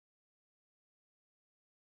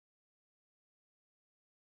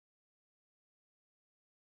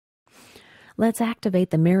Let's activate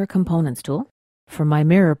the Mirror Components tool. For my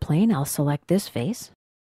mirror plane, I'll select this face.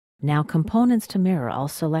 Now Components to Mirror, I'll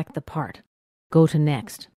select the part. Go to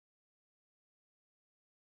Next.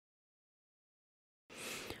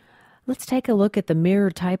 Let's take a look at the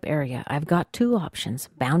mirror type area. I've got two options,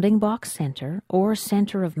 bounding box center or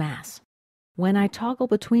center of mass. When I toggle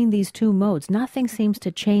between these two modes, nothing seems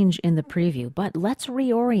to change in the preview, but let's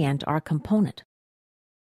reorient our component.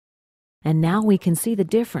 And now we can see the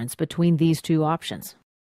difference between these two options,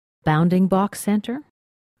 bounding box center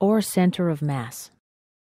or center of mass.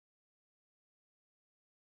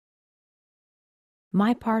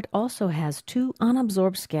 My part also has two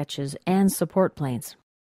unabsorbed sketches and support planes.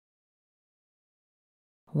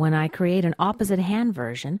 When I create an opposite hand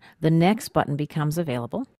version, the Next button becomes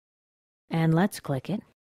available, and let's click it.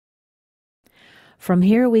 From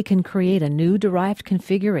here we can create a new derived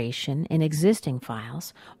configuration in existing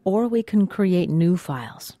files, or we can create new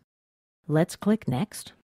files. Let's click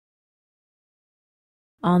Next.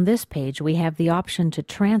 On this page we have the option to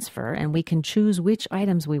transfer, and we can choose which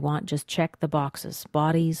items we want. Just check the boxes,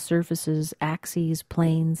 bodies, surfaces, axes,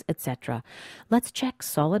 planes, etc. Let's check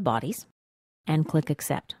solid bodies and click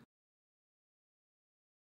Accept.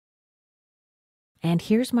 And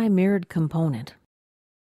here's my mirrored component.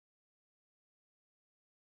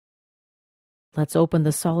 Let's open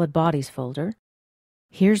the Solid Bodies folder.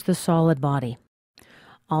 Here's the solid body.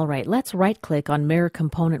 Alright, let's right-click on Mirror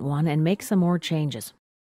Component 1 and make some more changes.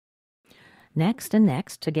 Next and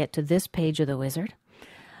Next to get to this page of the wizard.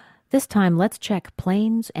 This time let's check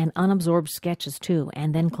Planes and Unabsorbed Sketches too,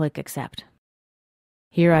 and then click Accept.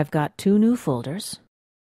 Here I've got two new folders.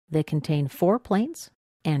 They contain 4 planes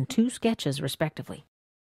and 2 sketches respectively.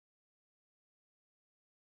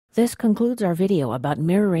 This concludes our video about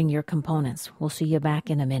mirroring your components. We'll see you back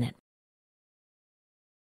in a minute.